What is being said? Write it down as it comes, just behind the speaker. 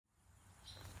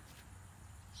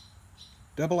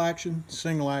double action,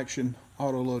 single action,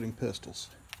 auto loading pistols.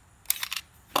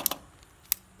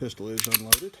 Pistol is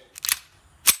unloaded.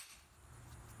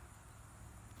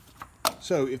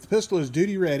 So if the pistol is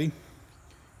duty ready,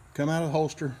 come out of the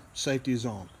holster, safety is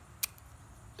on.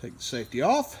 Take the safety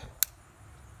off,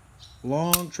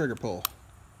 long trigger pull.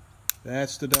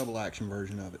 That's the double action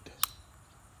version of it.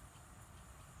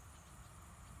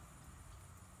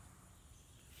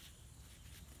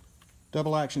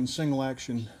 Double action, single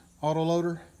action, auto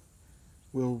loader.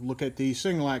 We'll look at the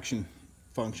single action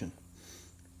function.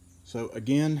 So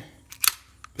again,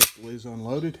 pistol is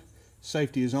unloaded,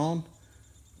 safety is on,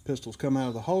 pistols come out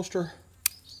of the holster,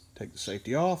 take the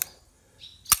safety off,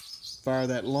 fire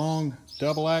that long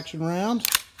double action round,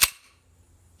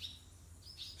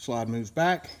 slide moves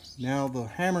back, now the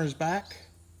hammer is back,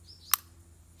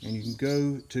 and you can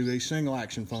go to a single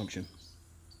action function.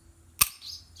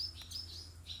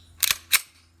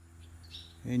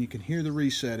 And you can hear the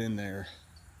reset in there.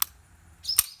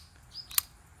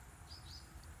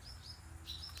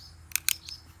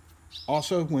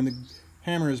 Also, when the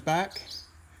hammer is back,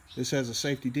 this has a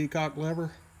safety decock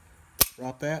lever.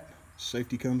 Drop that,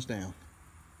 safety comes down.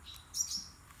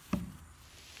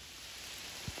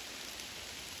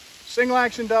 Single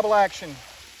action, double action,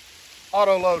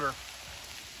 auto loader.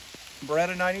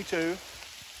 Beretta 92.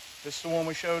 This is the one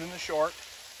we showed in the short.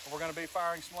 We're going to be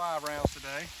firing some live rounds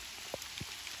today.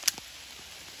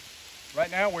 Right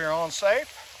now we're on safe.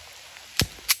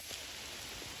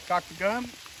 Cock the gun,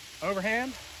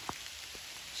 overhand.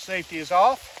 Safety is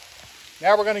off.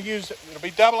 Now we're going to use, it'll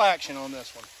be double action on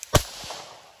this one.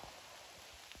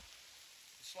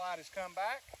 The slide has come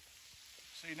back.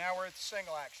 See, now we're at the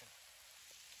single action.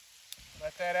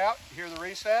 Let that out, you hear the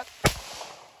reset.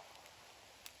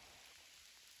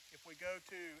 If we go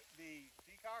to the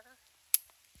decocker,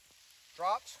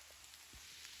 drops.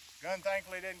 Gun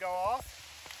thankfully didn't go off.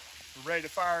 We're ready to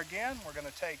fire again. We're going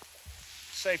to take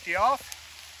safety off,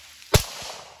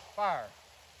 fire.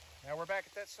 Now we're back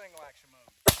at that single action mode.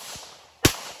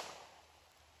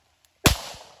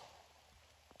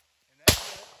 And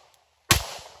that's it.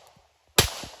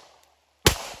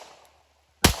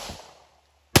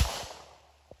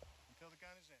 Until the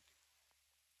gun is empty.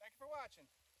 Thank you for watching.